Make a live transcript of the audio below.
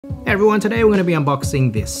Hey everyone, today we're going to be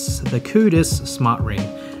unboxing this, the CUDIS smart ring.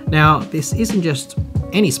 Now, this isn't just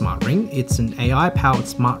any smart ring, it's an AI-powered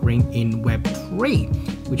smart ring in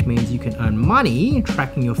Web3, which means you can earn money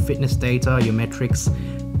tracking your fitness data, your metrics,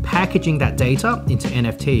 packaging that data into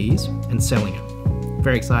NFTs and selling it.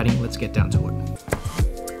 Very exciting, let's get down to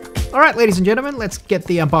it. Alright ladies and gentlemen, let's get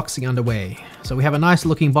the unboxing underway. So we have a nice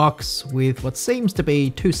looking box with what seems to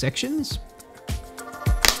be two sections.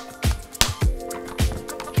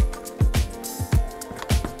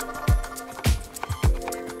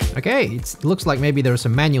 Okay, it looks like maybe there are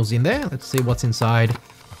some manuals in there. Let's see what's inside.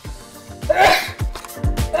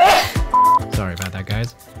 Sorry about that,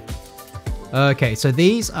 guys. Okay, so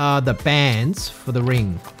these are the bands for the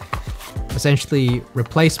ring. Essentially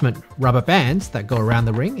replacement rubber bands that go around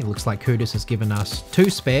the ring. It looks like CUDIS has given us two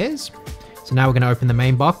spares. So now we're going to open the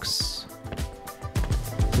main box.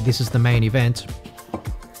 So this is the main event.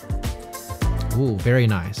 Ooh, very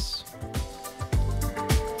nice.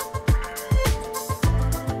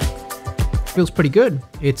 Feels pretty good.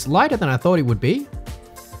 It's lighter than I thought it would be.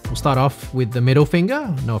 We'll start off with the middle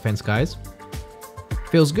finger. No offense, guys.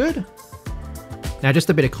 Feels good. Now, just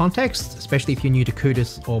a bit of context, especially if you're new to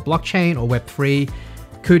CUDIS or blockchain or Web3.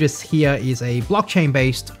 CUDIS here is a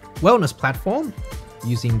blockchain-based wellness platform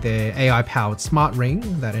using their AI-powered smart ring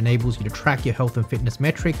that enables you to track your health and fitness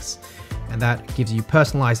metrics, and that gives you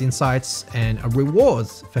personalized insights and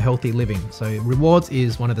rewards for healthy living. So rewards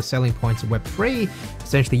is one of the selling points of Web3.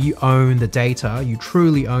 Essentially, you own the data, you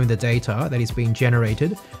truly own the data that is being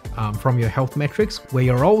generated from your health metrics, where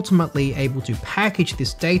you're ultimately able to package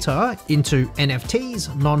this data into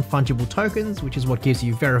NFTs, non-fungible tokens, which is what gives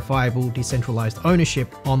you verifiable decentralized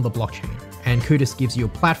ownership on the blockchain. And CUDIS gives you a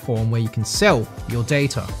platform where you can sell your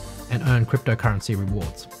data and earn cryptocurrency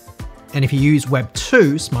rewards. And if you use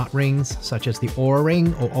Web2 smart rings, such as the Aura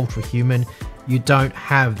ring or Ultra Human, you don't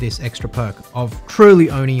have this extra perk of truly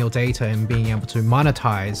owning your data and being able to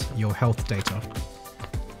monetize your health data.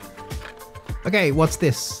 Okay, what's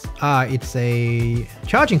this? It's a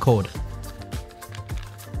charging cord.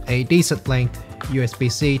 A decent length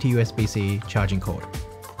USB-C to USB-C charging cord.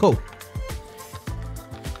 Cool.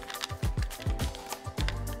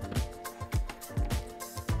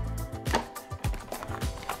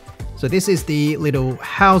 So this is the little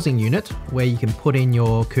housing unit where you can put in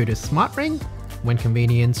your CUDIS smart ring when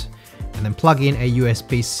convenient, and then plug in a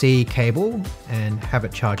USB-C cable and have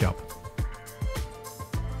it charge up.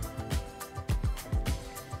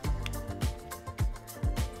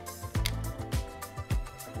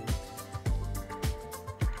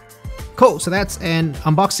 Cool, so that's an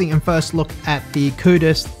unboxing and first look at the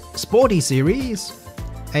CUDIS Sporty series,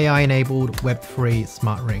 AI-enabled Web3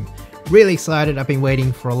 smart ring. Really excited, I've been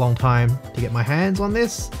waiting for a long time to get my hands on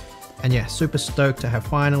this. And yeah, super stoked to have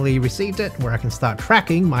finally received it, where I can start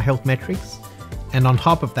tracking my health metrics. And on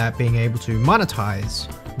top of that, being able to monetize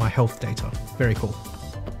my health data. Very cool.